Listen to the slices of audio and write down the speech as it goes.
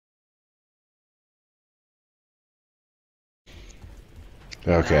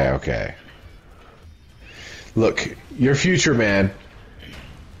Okay, No. okay. Look, you're future man.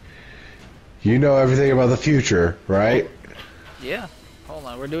 You know everything about the future, right? Yeah. Hold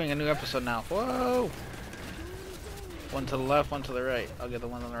on, we're doing a new episode now. Whoa! One to the left, one to the right. I'll get the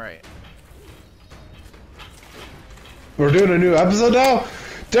one on the right. We're doing a new episode now?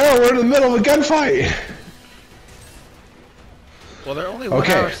 Daryl, we're in the middle of a gunfight! Well, they're only 1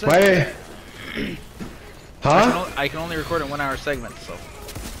 hour Okay, segments. Huh? I can only record in 1 hour segments, so.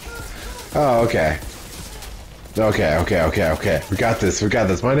 Oh, okay. Okay. We got this.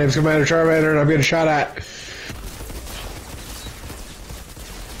 My name's Commander Charmander, and I'm getting shot at.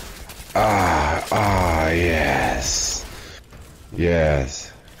 Yes.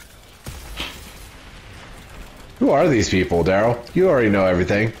 Yes. Who are these people, Daryl? You already know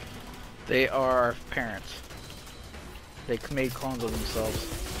everything. They are parents. They made clones of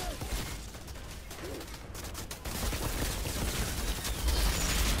themselves.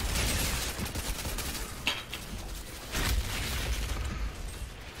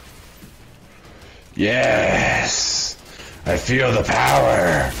 Yes. I feel the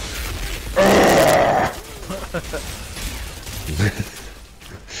power.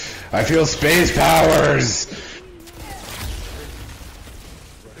 I feel space powers.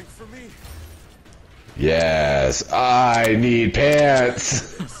 Yes, I need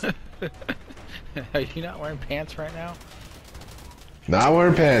pants. Are you not wearing pants right now? Not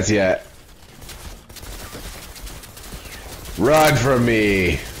wearing pants yet. Run from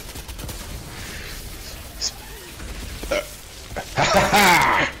me. Ha ha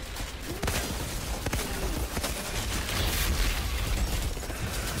ha!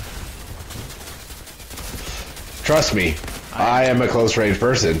 Trust me, I am a close range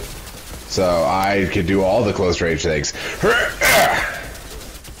person, so I can do all the close range things.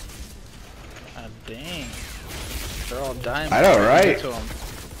 Dang. They're all dying. I know, right? To 'em.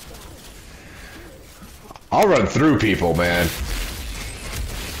 I'll run through people, man.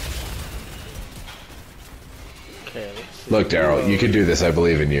 Okay, let's see. Look, Daryl, you can do this. I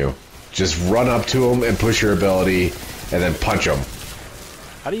believe in you. Just run up to them and push your ability, and then punch them.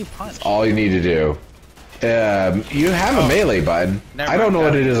 How do you punch? All you need to do. You have a melee button. Never I don't mind, know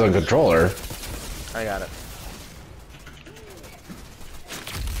what got it it. is on controller. I got it.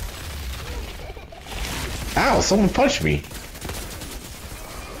 Ow, someone punched me.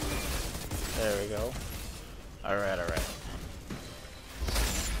 There we go. Alright.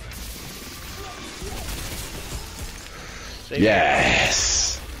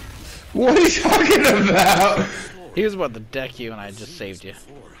 Yes. What are you talking about? He was about to deck you and I just saved you.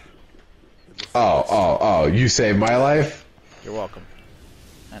 Oh, you saved my life? You're welcome.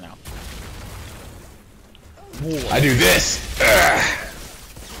 I know. I do this. Ugh.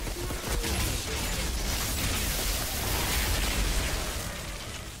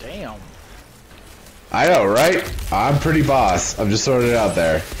 Damn. I know, right? I'm pretty boss. I'm just throwing it out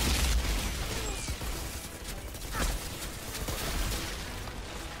there.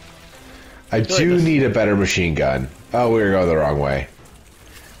 I do need a better machine gun. Oh, we were going the wrong way.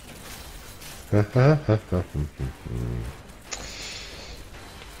 You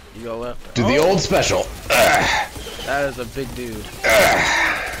go left. Do the old special. Ugh. That is a big dude.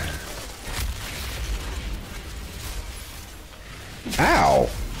 Ow.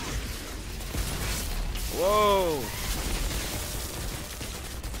 Whoa.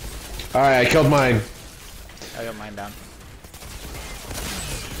 Alright, I killed mine. I got mine down.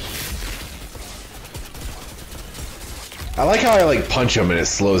 I like how I like punch him and it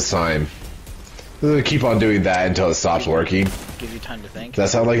slows time. I'm gonna keep on doing that until it stops working. Give you time to think.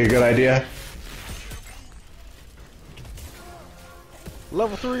 Does that sound like a good idea?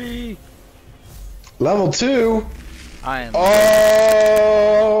 Level 3. Level 2? I am.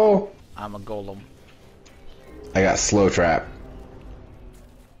 Oh! I'm a golem. I got slow trap.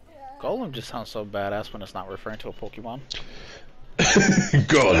 Golem just sounds so badass when it's not referring to a Pokemon.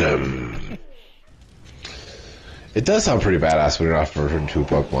 Golem. It does sound pretty badass when you're not referring to a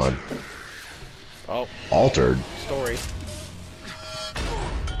Pokemon. Oh. Altered. Story.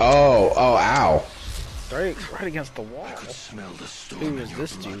 Oh, ow. Right against the wall. I could smell the storm Who in is your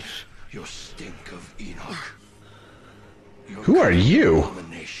this blood, douche? your stink of Enoch. Your Who are you?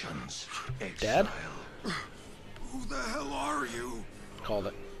 abominations, Dad? exile. Who the hell are you? Called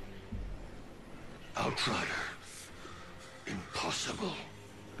it. Outrider. Impossible.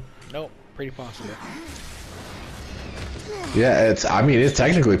 Nope. Pretty possible. Yeah, it's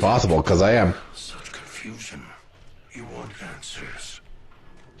technically possible, because I am. Such confusion. You want answers.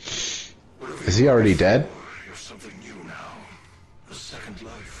 Is he already dead? You're something new now. A second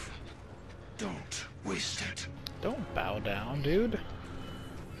life. Don't waste it. Don't bow down, dude.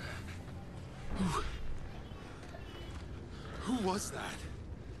 Who was that?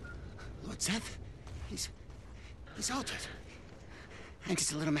 Lord Seth? He's altered. And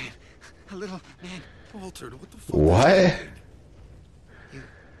he's a little man. A little man. Altered? What the fuck? What?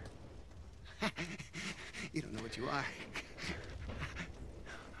 You don't know what you are.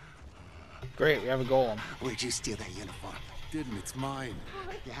 Great, we have a golem. Where'd you steal that uniform? Didn't, it's mine.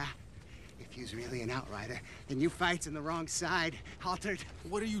 Yeah? If you's really an outrider, then you fights on the wrong side, Altered.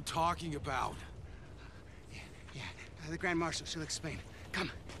 What are you talking about? Yeah. The Grand Marshal, she'll explain. Come.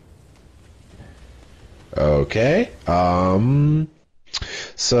 Okay.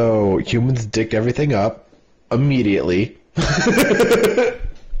 So humans dicked everything up immediately.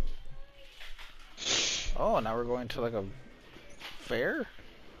 Oh, now we're going to like a fair?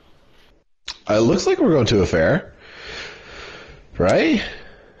 It looks like we're going to a fair, right?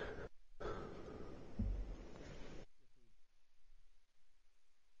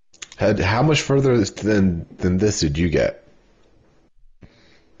 How much further than this did you get?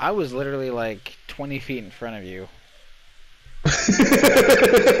 I was literally like 20 feet in front of you.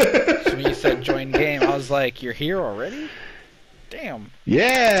 So when you said join game, I was like, you're here already? Damn.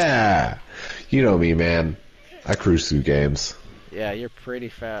 Yeah! You know me, man. I cruise through games. Yeah, you're pretty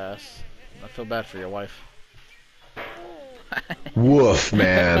fast. I feel bad for your wife. Woof,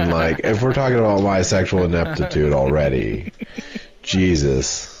 man. Like, if we're talking about my sexual ineptitude already,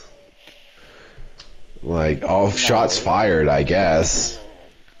 Jesus. Like, all shots fired, I guess.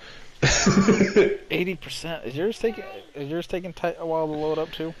 80%. Is yours taking a while to load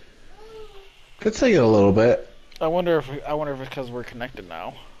up too? It's taking a little bit. I wonder if it's because we're connected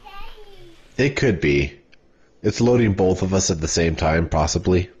now. It could be. It's loading both of us at the same time,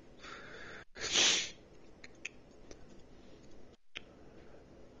 possibly.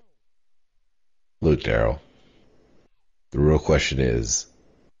 Look, Daryl. The real question is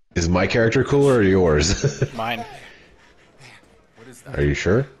my character cooler or yours? Mine. What is that? Are you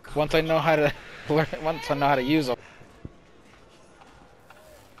sure? Once I know how to use them.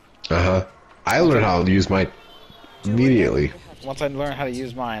 Uh-huh. I learned how to use mine immediately. Once I learn how to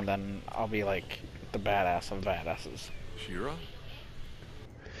use mine, then I'll be like the badass of badasses. Shira?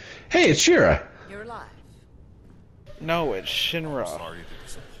 Hey, it's Shira. You're alive. No, it's Shinra. Sorry to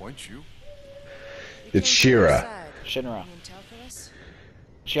disappoint you. It's Shira. Shinra. Can you tell for us?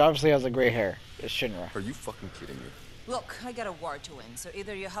 She obviously has the gray hair. It's Shinra. Are you fucking kidding me? Look, I got a war to win, so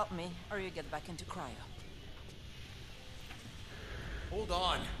either you help me or you get back into cryo. Hold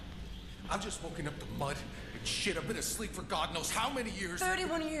on. I've just woken up to mud and shit. I've been asleep for God knows how many years.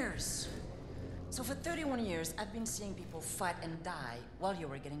 31 years. So for 31 years, I've been seeing people fight and die while you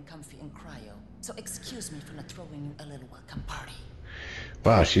were getting comfy in cryo. So excuse me for not throwing you a little welcome party.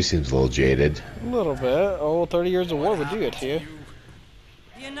 Wow, she seems a little jaded. A little bit. Oh, 30 years of war would do it to you.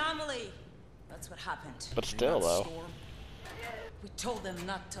 The anomaly. That's what happened. But still, though. We told them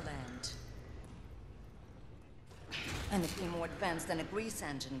not to land. Anything more advanced than a grease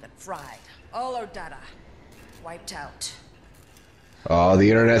engine got fried. All our data wiped out. Oh, the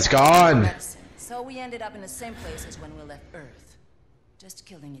internet's gone. Medicine. So we ended up in the same place as when we left Earth. Just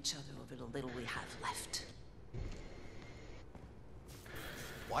killing each other over the little we have left.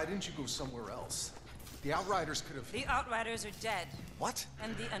 Why didn't you go somewhere else? The outriders could have... The outriders are dead. What?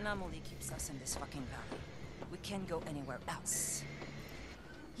 And the anomaly keeps us in this fucking valley. We can't go anywhere else.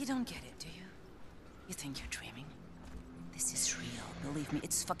 You don't get it, do you? You think you're dreaming? This is real. Believe me,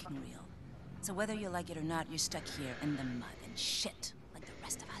 it's fucking real. So whether you like it or not, you're stuck here in the mud and shit like the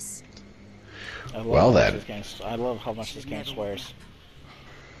rest of us. Well then. I love how much this game swears.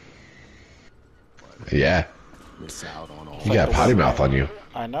 Yeah. Miss out on all... You got potty mouth on you.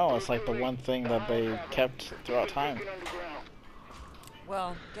 I know, it's like the one thing that they kept throughout time.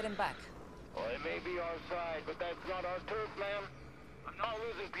 Well, get him back. Well, it may be our side, but that's not our turf, ma'am. I'm not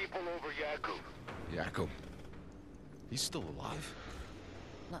losing people over Yakub. Yakub. He's still alive?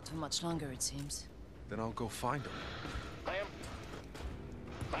 Not for much longer, it seems. Then I'll go find him. Ma'am?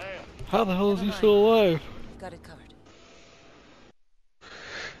 Ma'am? How the hell is he still alive? We've got it covered.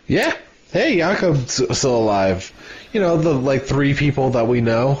 Yeah. Hey, Jakob's still alive. You know, the like 3 people that we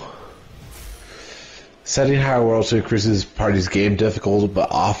know. Setting higher world to increases party's game difficulty,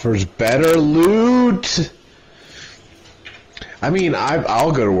 but offers better loot. I mean,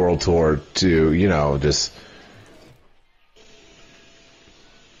 I'll go to World Tour to, you know, just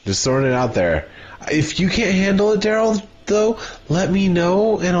throwing it out there. If you can't handle it, Daryl, though, let me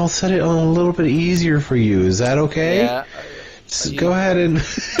know, and I'll set it on a little bit easier for you. Is that okay? Yeah. Just go ahead and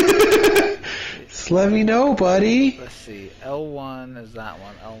just let me know, buddy. Let's see. L1 is that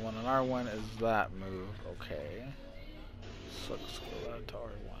one. L1 and R1 is that move. Okay. So let's go out to R1.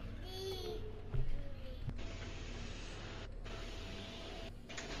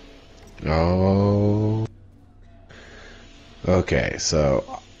 Oh. Okay,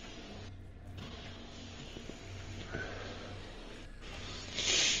 so.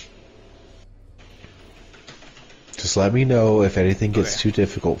 Just let me know if anything gets too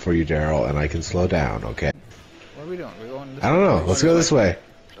difficult for you, Daryl, and I can slow down, okay? What are we doing? We're going this I don't know. Let's go this way.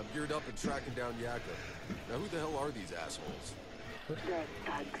 I'm geared up and tracking down Yakko. Now who the hell are these assholes? They're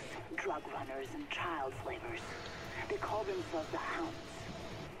thugs, drug runners, and child slavers. They call themselves the Hounds.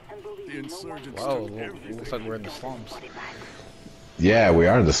 And believe The insurgents Whoa, took everything. looks like we're in the slums. Yeah, we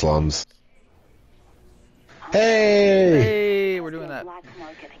are in the slums. Hey! Hey, we're doing that. Black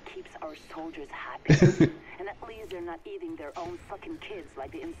market keeps our soldiers happy. And at least they're not eating their own fucking kids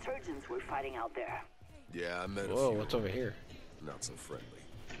like the insurgents we're fighting out there. Yeah, I met a Whoa, few. what's over here? Not so friendly.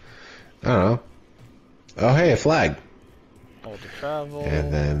 I don't know. Oh, hey, a flag. Hold to travel.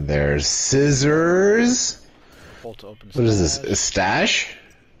 And then there's scissors. Hold to open. What is this? stash. A stash?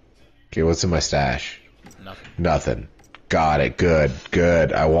 Okay, what's in my stash? Nothing. Nothing. Got it. Good.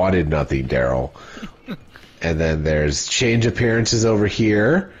 Good. I wanted nothing, Daryl. And then there's change appearances over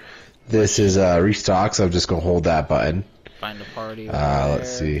here. This is restock, so I'm just gonna hold that button. Find a party.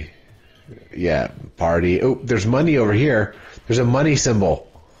 Let's see. Yeah, party. Oh, there's money over here. There's a money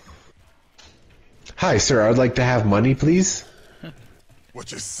symbol. Hi, sir. I'd like to have money, please. What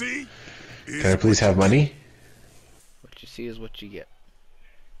you see? Can I please have money? What you see is what you get.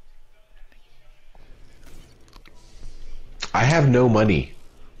 I have no money.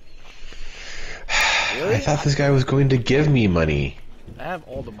 Really? I thought this guy was going to give me money. I have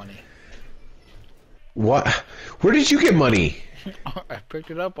all the money. What? Where did you get money? I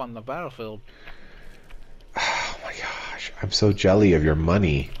picked it up on the battlefield. Oh my gosh, I'm so jelly of your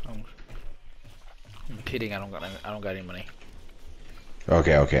money. I'm kidding. I don't got any money.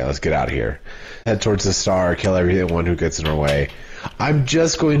 Okay, let's get out of here. Head towards the star, kill everyone who gets in our way. I'm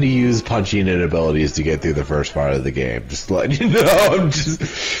just going to use punching and abilities to get through the first part of the game. Just letting you know. I'm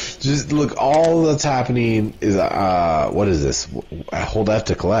just look. All that's happening is what is this? Hold F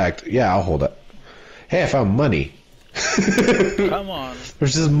to collect. Yeah, I'll hold it. Hey, I found money. Come on.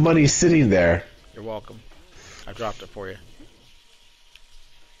 There's just money sitting there. You're welcome. I dropped it for you.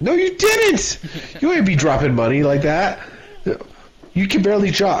 No, you didn't. You ain't be dropping money like that. You can barely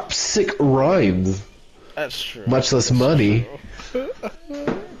drop sick rhymes. That's true. Much less money.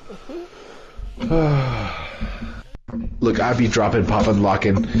 Look, I be dropping, popping,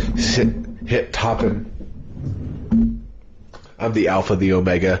 locking, hit, topping. I'm the alpha, the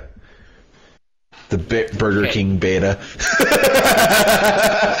omega. The Burger King beta.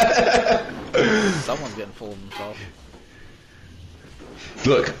 Someone's getting full of himself.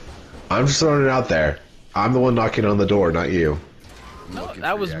 Look, I'm just throwing it out there. I'm the one knocking on the door, not you. No,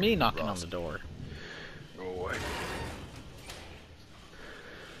 that was me knocking on the door. Go away.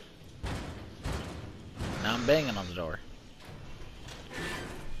 Now I'm banging on the door.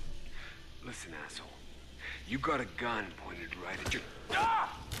 Listen, asshole. You got a gun pointed right at your...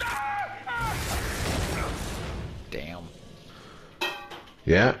 Damn.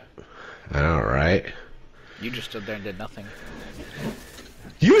 Yeah, I know, right? You just stood there and did nothing.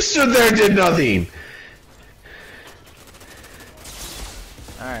 You stood there and did nothing!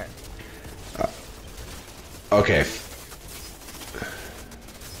 Alright. Okay.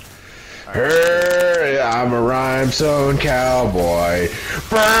 Hey, I'm a rhymestone cowboy.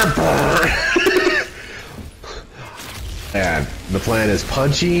 Burr, burr. And the plan is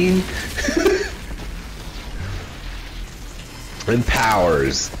punching and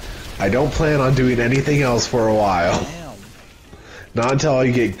powers. I don't plan on doing anything else for a while. Damn. Not until I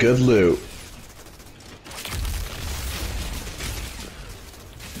get good loot.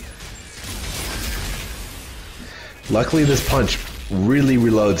 Luckily, this punch really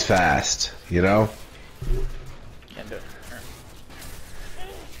reloads fast, you know? Can't do it.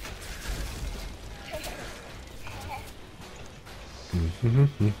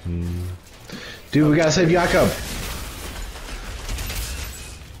 Dude, we gotta save Jakob.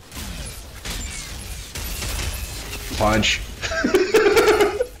 Punch.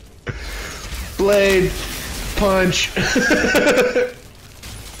 Blade. Punch. They're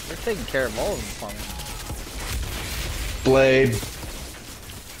taking care of all of them for me. Blade.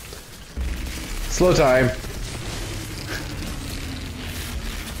 Slow time.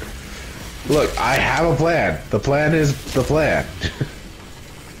 Look, I have a plan. The plan is the plan.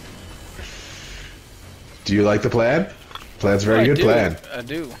 Do you like the plan? Plan's a very good plan. I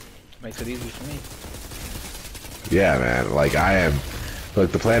do. Makes it easy for me. Yeah, man. Like, I am...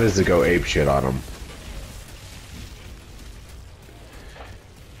 Look, the plan is to go ape shit on them.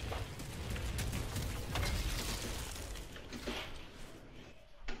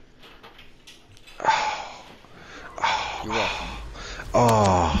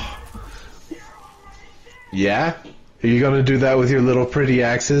 Yeah? Are you gonna do that with your little pretty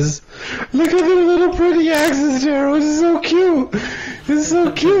axes? Look at their little pretty axes, Daryl. This is so cute. This is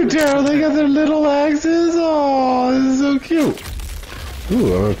so cute, Daryl. They got their little axes. Oh, this is so cute.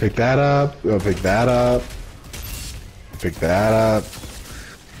 Ooh, I'm gonna pick that up. I'm gonna pick that up. Pick that up.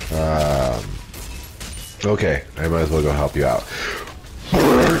 Okay, I might as well go help you out.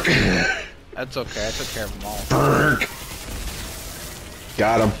 That's okay. I took care of them all.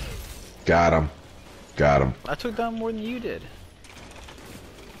 Got him. Got him. Got him. I took down more than you did.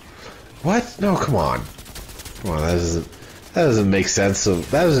 What? No, come on. Come on, that doesn't make sense. So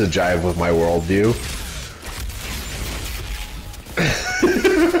that doesn't jive with my worldview.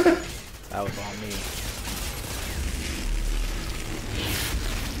 That was on me.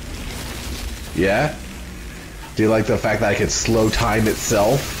 Yeah? Do you like the fact that I can slow time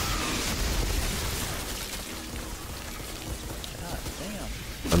itself? God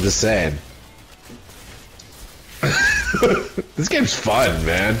damn. I'm just saying. This game's fun,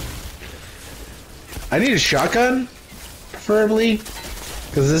 man. I need a shotgun, preferably,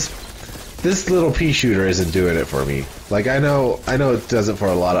 because this little pea shooter isn't doing it for me. Like I know it does it for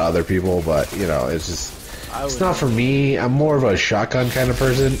a lot of other people, but you know, it's just it's not for me. I'm more of a shotgun kind of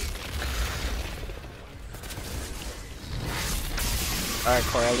person. All right,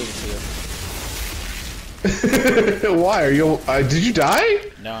 Corey, I'll leave it to you. Why are you? Did you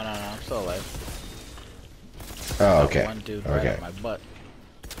die? No, I'm still alive. Oh, okay. One dude right at my butt.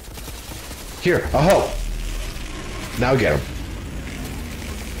 Here, a hoe. Now get him.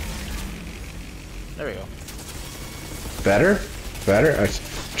 There we go. Better? Better? I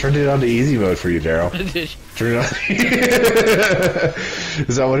turned it on to easy mode for you, Daryl. Turn it on.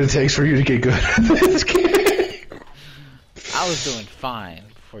 Is that what it takes for you to get good at this game? I was doing fine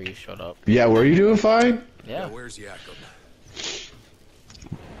before you showed up. Yeah, were you doing fine? Yeah. Where's Jacob?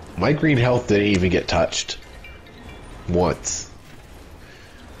 My green health didn't even get touched. Once.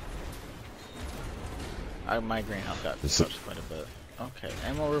 My green health got touched quite a bit. Okay,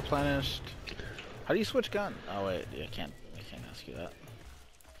 ammo replenished. How do you switch gun? Oh wait, yeah, I can't ask you that.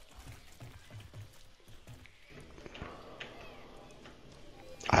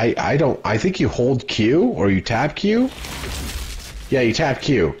 I think you hold Q or you tap Q. Yeah, you tap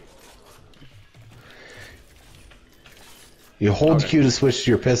Q. You hold Q to switch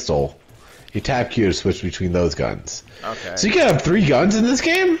to your pistol. You tap Q to switch between those guns. Okay. So you can have 3 guns in this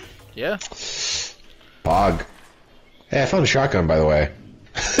game? Yeah. Bog. Hey, I found a shotgun, by the way.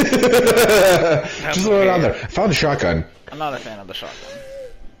 Just throw it on there. I found a shotgun. I'm not a fan of the shotgun.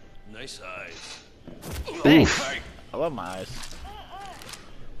 Nice eyes. Thanks. I love my eyes.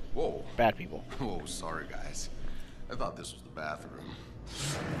 Whoa. Bad people. Whoa, sorry guys. I thought this was the bathroom.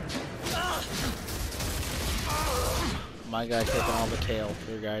 My guy taking all the tail.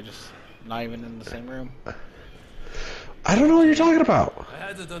 Your guy just not even in the same room. I don't know what you're talking about. I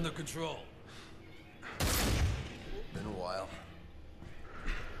had it under control. Been a while.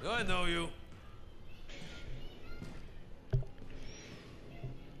 I know you.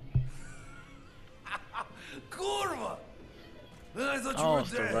 Kurva! I thought you were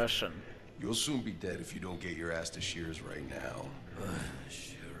it's the dead. Russian. You'll soon be dead if you don't get your ass to Shears right now.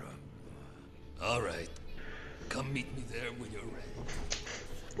 Sure. All right. Come meet me there when you're ready.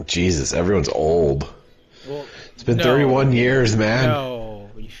 Jesus, everyone's old. Well, It's been 31 years, man. No.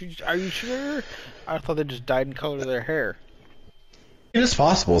 Are you sure? I thought they just dyed and colored their hair. It is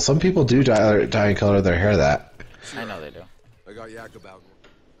possible. Some people do dye and color their hair that. I know they do. I got Jacob out.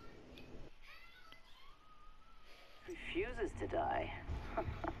 Refuses to die.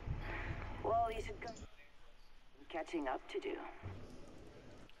 Well, you should go. Catching up to do.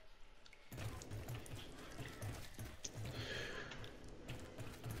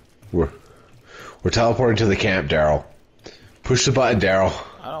 We're teleporting to the camp, Daryl. Push the button, Daryl.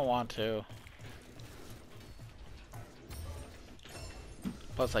 I don't want to.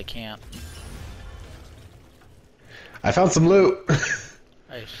 Plus, I can't. I found some loot.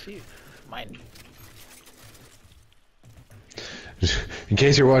 I see. Mine. In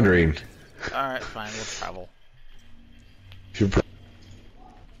case you're wondering. Alright, fine. We'll travel.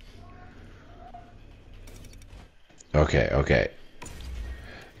 Okay.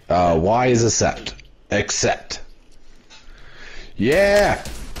 Y is accept. Accept. Yeah!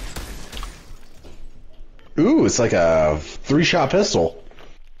 Ooh, it's like a 3-shot pistol.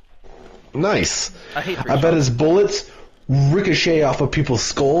 Nice. I bet his bullets ricochet off of people's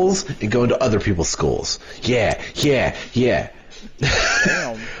skulls and go into other people's skulls. Yeah. Damn.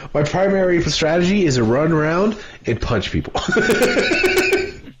 My primary strategy is to run around and punch people.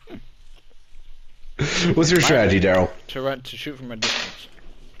 What's your strategy, Daryl? To shoot from a distance.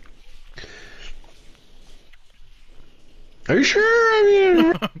 Are you sure? I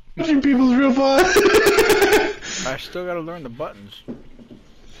mean, watching people's real fun. I still gotta learn the buttons.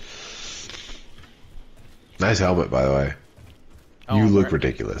 Nice helmet, by the way. Oh, You look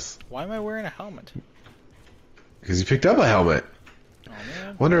ridiculous. Why am I wearing a helmet? Because you picked up a helmet. Oh,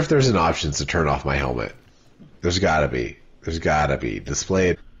 man. Wonder if there's an option to turn off my helmet. There's gotta be. There's gotta be. Display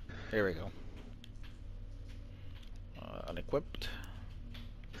it. There we go. Unequipped.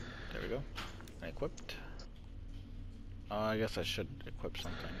 There we go. Unequipped. I guess I should equip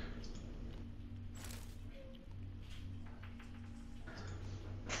something.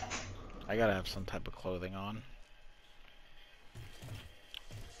 I gotta have some type of clothing on.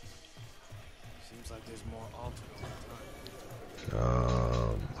 Seems like there's more altered all the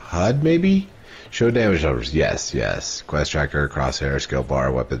time. HUD maybe? Show damage numbers. Yes, yes. Quest tracker, crosshair, skill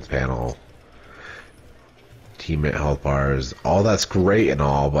bar, weapons panel, teammate health bars. All that's great and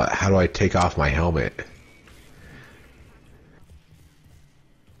all, but how do I take off my helmet?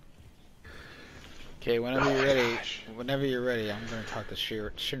 Okay, whenever you're ready. Whenever you're ready, I'm gonna talk to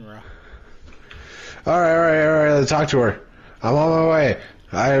Shinra. All right. Let's talk to her. I'm on my way.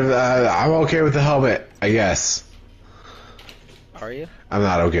 I'm okay with the helmet, I guess. Are you? I'm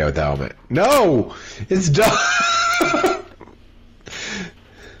not okay with the helmet. No, it's done.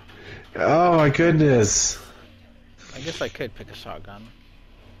 Oh my goodness. I guess I could pick a shotgun.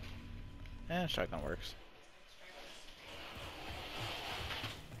 Shotgun works.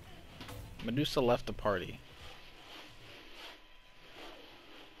 Medusa left the party.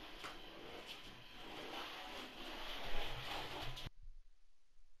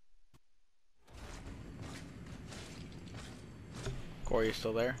 Corey, you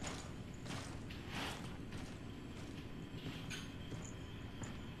still there?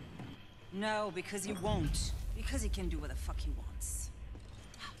 No, because he won't. Because he can do what the fuck he wants.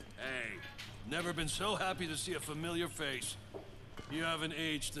 Hey, never been so happy to see a familiar face. You haven't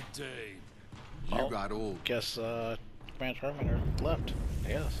aged a day. You got old. Guess, Command Terminator left.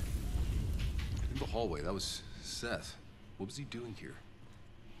 Yes. In the hallway, that was Seth. What was he doing here?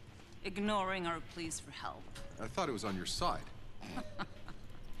 Ignoring our pleas for help. I thought it was on your side.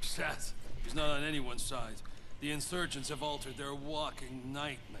 Seth, he's not on anyone's side. The insurgents have altered their walking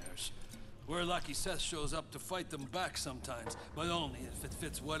nightmares. We're lucky Seth shows up to fight them back sometimes, but only if it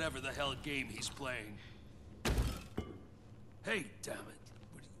fits whatever the hell game he's playing. Hey, damn it.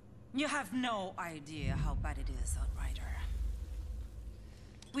 You have no idea how bad it is, Outrider.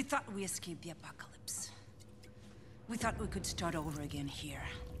 We thought we escaped the apocalypse. We thought we could start over again here.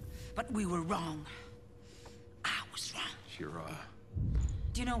 But we were wrong. I was wrong. Shira.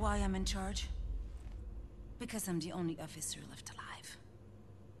 Do you know why I'm in charge? Because I'm the only officer left alive.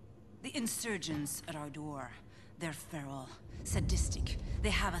 The insurgents at our door, they're feral, sadistic. They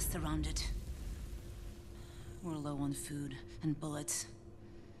have us surrounded. We're low on food and bullets.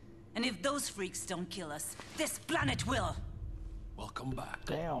 And if those freaks don't kill us, this planet will! Welcome back.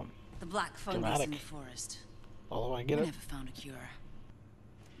 Damn. The black fungus Dramatic. in the forest. Although I We get it. never found a cure.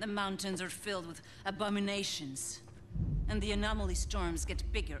 The mountains are filled with abominations. And the anomaly storms get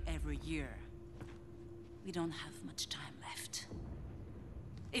bigger every year. We don't have much time left.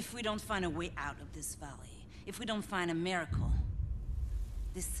 If we don't find a way out of this valley, if we don't find a miracle,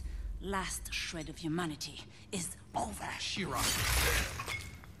 this last shred of humanity is over. Shira.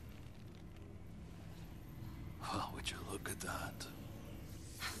 Well, would you look at that?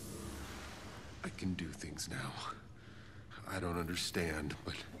 I can do things now. I don't understand,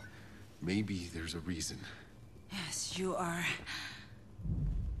 but maybe there's a reason. Yes, you are.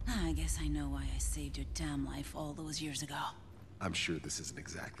 I guess I know why I saved your damn life all those years ago. I'm sure this isn't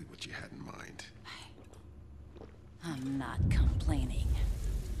exactly what you had in mind. I'm not complaining.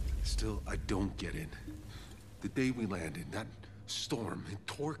 Still, I don't get it. The day we landed, that storm, it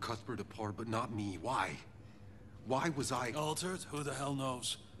tore Cuthbert apart, but not me. Why? Why was I... Altered? Who the hell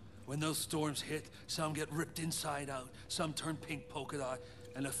knows? When those storms hit, some get ripped inside out, some turn pink polka dot,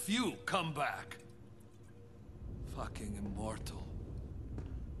 and a few come back. Fucking immortal.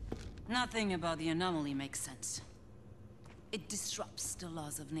 Nothing about the anomaly makes sense. It disrupts the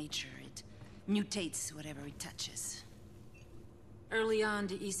laws of nature. It mutates whatever it touches. Early on,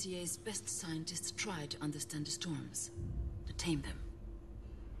 the ECA's best scientists tried to understand the storms, to tame them.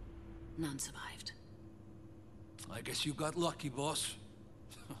 None survived. I guess you got lucky, boss.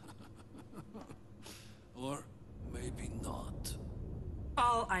 Or maybe not.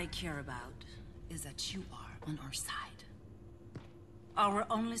 All I care about is that you are on our side. Our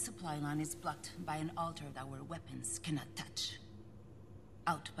only supply line is blocked by an altar that our weapons cannot touch.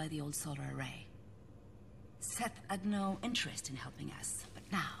 Out by the old solar array. Seth had no interest in helping us, but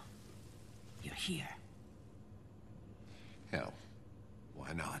now, you're here. Hell,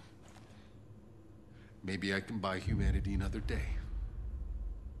 why not? Maybe I can buy humanity another day.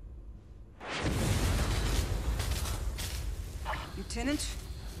 Lieutenant?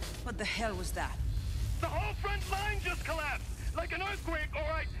 What the hell was that? The whole front line just collapsed! Like an earthquake,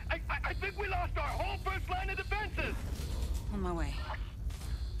 alright? I think we lost our whole first line of defenses! On my way.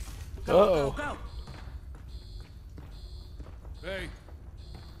 Uh-oh. Go! Hey,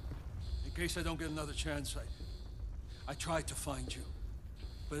 in case I don't get another chance, I tried to find you.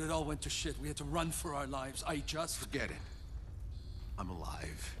 But it all went to shit. We had to run for our lives. Forget it. I'm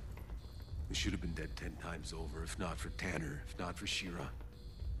alive. We should have been dead 10 times over, if not for Tanner, if not for Shira.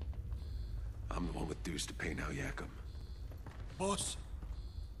 I'm the one with dues to pay now, Yakum. Boss,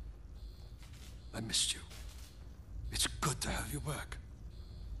 I missed you. It's good to have you back.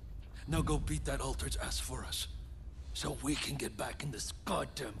 Now go beat that altered's ass for us, so we can get back in this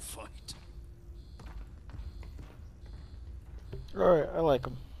goddamn fight. Alright, I like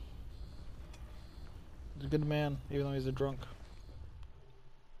him. He's a good man, even though he's a drunk.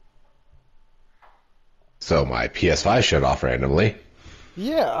 So my PS5 shut off randomly.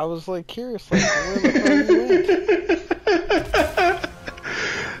 Yeah, I was like curious, like where the hell you went?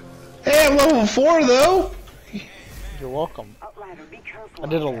 Hey, I'm level 4 though! You're welcome. Outrider, be careful. I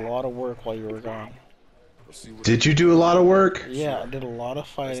did a lot of work while you were gone. Did you do a lot of work? Yeah, I did a lot of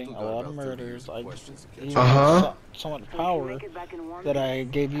fighting, a lot of murders. I even Uh-huh. had so much power that I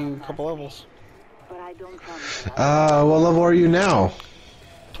gave you a couple levels. But I don't promise. What level are you now?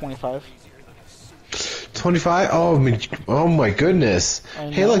 25. 25? Oh my goodness.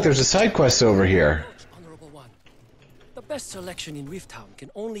 Hey, look, there's a side quest over here. Honorable One. The best selection in Rift Town can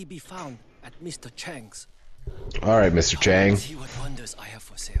only be found at Mr. Chang's. Alright, Mr. Chang. See what wonders I have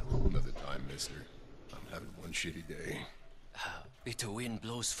for sale. Another time, mister. I'm having one shitty day. Bitter wind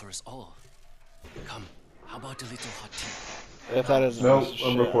blows for us all. Come, how about a little hot tea? If that is Nope,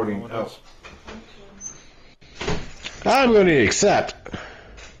 I'm recording. Oh. I'm going to accept.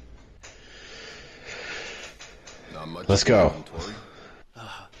 Let's go.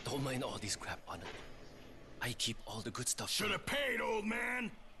 Don't mind all this crap on it. I keep all the good stuff. Should have paid, old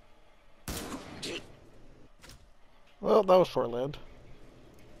man. Well, that was short-lived.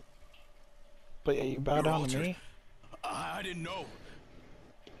 But yeah, you bow down to me? I didn't know.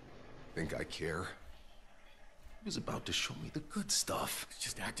 Think I care? He was about to show me the good stuff.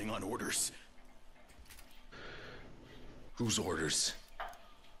 Just acting on orders. Whose orders?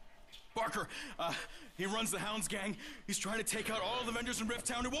 Barker, he runs the Hounds gang. He's trying to take out all the vendors in Rift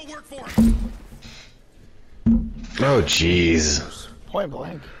Town. It won't work for him. Oh, jeez. Point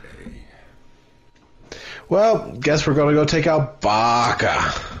blank. Well, guess we're gonna go take out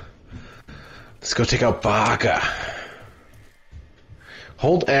Baka. Let's go take out Baka.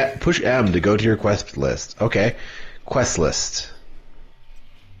 Push M to go to your quest list. Okay, quest list.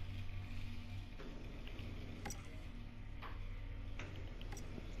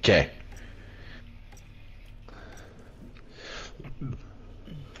 Okay.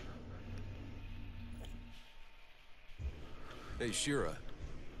 Hey, Shira.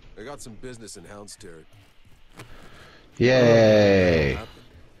 I got some business in Houndstone. Yay.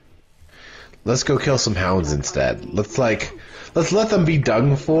 Let's go kill some hounds instead. Let's let them be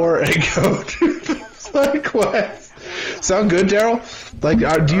done for and go to the side quest. Sound good, Daryl?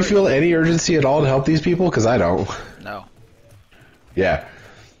 Like, do you feel any urgency at all to help these people? Because I don't. No. Yeah.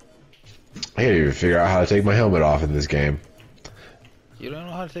 I can't even figure out how to take my helmet off in this game. You don't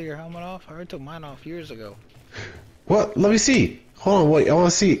know how to take your helmet off? I already took mine off years ago. What? Let me see. Hold on, wait, I want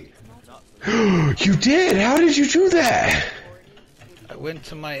to see. You did? How did you do that? I went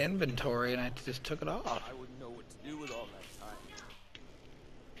to my inventory and I just took it off. I wouldn't know what to do with all that time.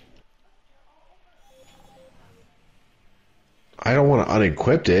 I don't want to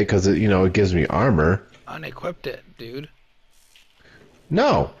unequip it because it, it gives me armor. Unequipped it, dude.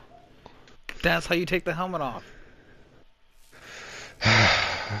 No. That's how you take the helmet off.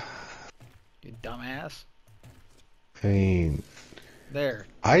 You dumbass. I mean... There.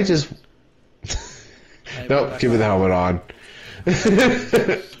 I just... Nope, keep the helmet on.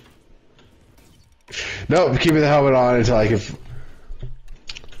 Nope, keep the helmet on until I can...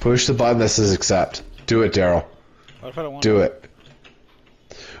 Push the button that says accept. Do it, Daryl. What if I don't want Do it.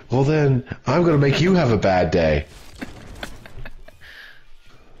 Well then, I'm gonna make you have a bad day.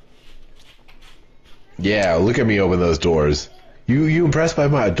 Yeah, look at me open those doors. You impressed by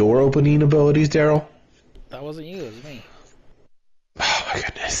my door opening abilities, Daryl? That wasn't you, it was me. Oh my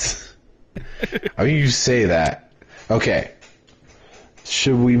goodness. I mean, you say that. Okay.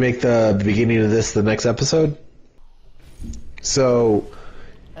 Should we make the beginning of this the next episode? So...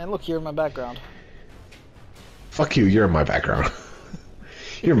 And look, here in my background. Fuck you, you're in my background.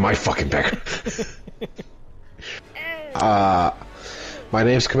 You're in my fucking background. My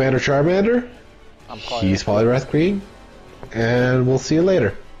name's Commander Charmander. I'm He's Polyrath Queen. And we'll see you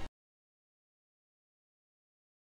later.